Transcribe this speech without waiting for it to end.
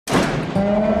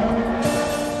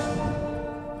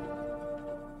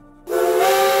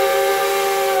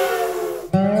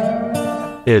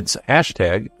It's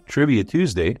hashtag Trivia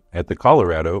Tuesday at the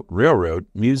Colorado Railroad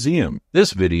Museum.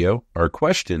 This video, our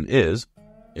question is,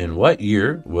 in what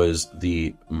year was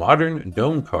the modern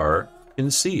dome car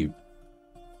conceived?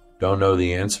 Don't know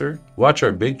the answer? Watch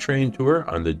our big train tour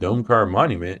on the dome car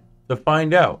monument to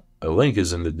find out. A link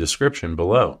is in the description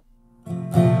below.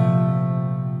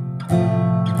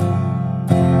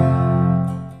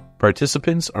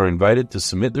 Participants are invited to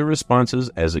submit their responses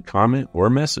as a comment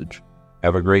or message.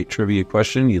 Have a great trivia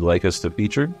question you'd like us to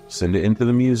feature? Send it into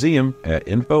the museum at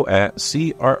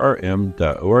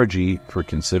info@crrm.org for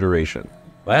consideration.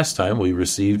 Last time we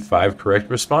received 5 correct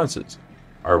responses.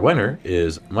 Our winner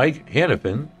is Mike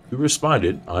Hannafin, who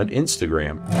responded on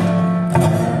Instagram.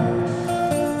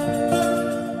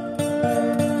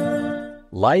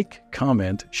 Like,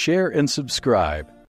 comment, share, and subscribe.